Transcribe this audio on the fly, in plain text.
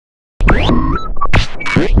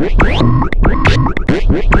Hi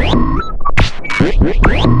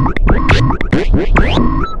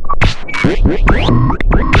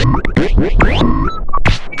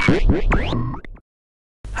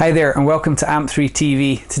there and welcome to AMP3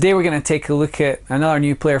 TV. Today we're going to take a look at another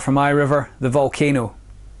new player from iRiver, the Volcano.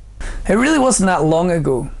 It really wasn't that long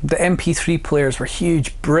ago the MP3 players were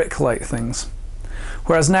huge brick-like things,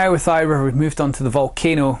 whereas now with iRiver we've moved on to the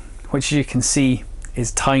Volcano, which as you can see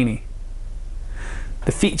is tiny.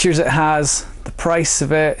 The features it has, the price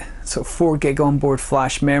of it, sort of 4 gig onboard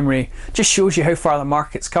flash memory, just shows you how far the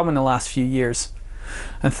market's come in the last few years.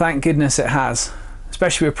 And thank goodness it has,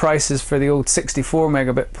 especially with prices for the old 64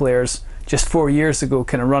 megabit players just 4 years ago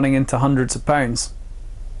kind of running into hundreds of pounds.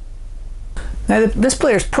 Now this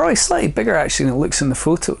player is probably slightly bigger actually than it looks in the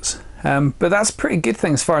photos, but that's a pretty good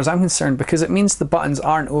thing as far as I'm concerned because it means the buttons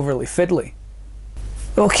aren't overly fiddly.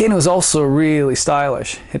 The Volcano is also really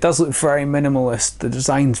stylish. It does look very minimalist. The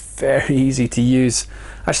design's very easy to use.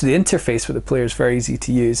 Actually the interface with the player is very easy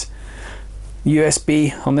to use.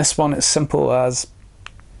 USB on this one, it's simple as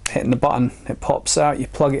hitting the button, it pops out, you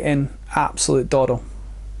plug it in, absolute doddle.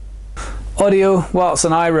 Audio, well, it's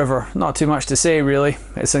an iRiver, not too much to say really.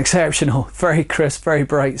 It's an exceptional, very crisp, very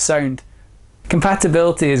bright sound.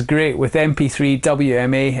 Compatibility is great with MP3,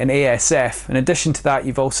 WMA and ASF. In addition to that,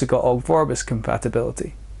 you've also got Ogg Vorbis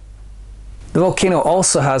compatibility. The Volcano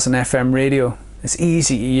also has an FM radio. It's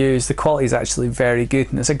easy to use, the quality is actually very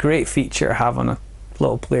good, and it's a great feature to have on a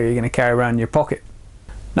little player you're going to carry around in your pocket.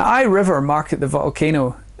 Now iRiver market the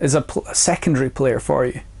Volcano as a secondary player for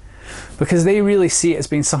you, because they really see it as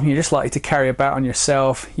being something you just like to carry about on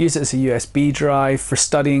yourself, use it as a USB drive for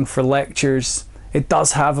studying, for lectures. It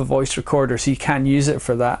does have a voice recorder, so you can use it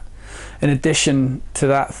for that. In addition to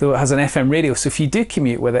that, though, it has an FM radio, so if you do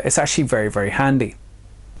commute with it, it's actually very, very handy.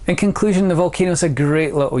 In conclusion, the Volcano is a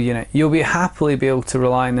great little unit. You'll happily be able to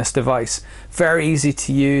rely on this device. Very easy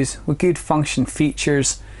to use, with good function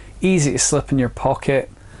features, easy to slip in your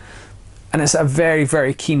pocket, and it's a very,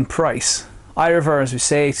 very keen price. iRiver, as we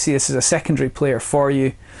say, see this as a secondary player for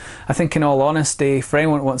you. I think in all honesty, for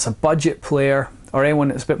anyone who wants a budget player, or anyone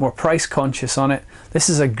that's a bit more price conscious on it, this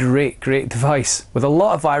is a great, great device with a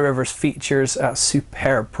lot of iRiver's features at a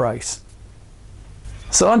superb price.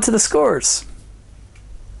 So on to the scores.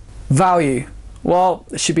 Value. Well,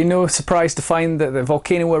 it should be no surprise to find that the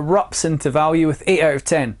Volcano erupts into value with 8 out of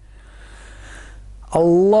 10. A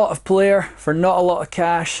lot of player for not a lot of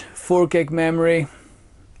cash, 4 gig memory,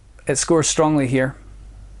 it scores strongly here.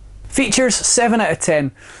 Features, 7 out of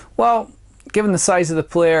 10. Well, given the size of the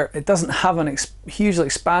player, it doesn't have an hugely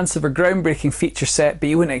expansive or groundbreaking feature set, but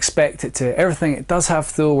you wouldn't expect it to. Everything it does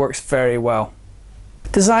have though works very well.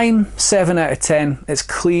 Design, 7 out of 10. It's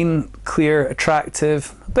clean, clear,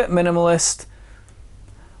 attractive, a bit minimalist,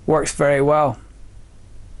 works very well.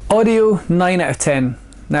 Audio, 9 out of 10.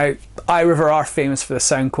 Now, iRiver are famous for the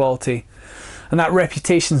sound quality, and that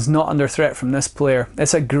reputation's not under threat from this player.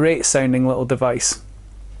 It's a great sounding little device.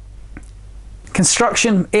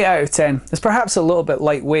 Construction, 8 out of 10. It's perhaps a little bit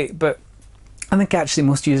lightweight, but I think actually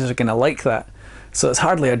most users are going to like that, so it's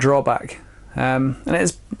hardly a drawback. And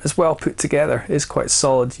it is well put together, it is quite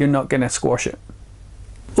solid, you're not going to squash it.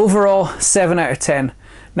 Overall, 7 out of 10.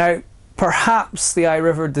 Now, perhaps the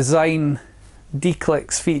iRiver design,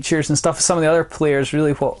 declicks, features and stuff, some of the other players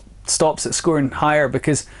really what stops it scoring higher,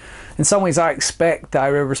 because in some ways I expect the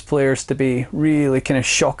iRiver's players to be really kind of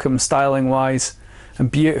shock 'em styling wise and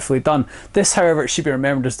beautifully done. This, however, it should be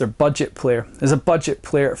remembered as their budget player. As a budget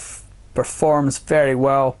player, it performs very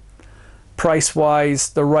well. Price wise,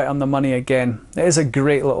 they're right on the money again. It is a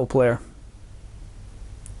great little player.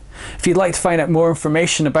 If you'd like to find out more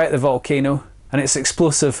information about the Volcano and its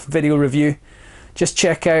explosive video review, just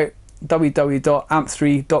check out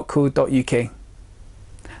www.amp3.co.uk.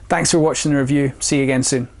 Thanks for watching the review. See you again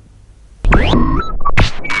soon.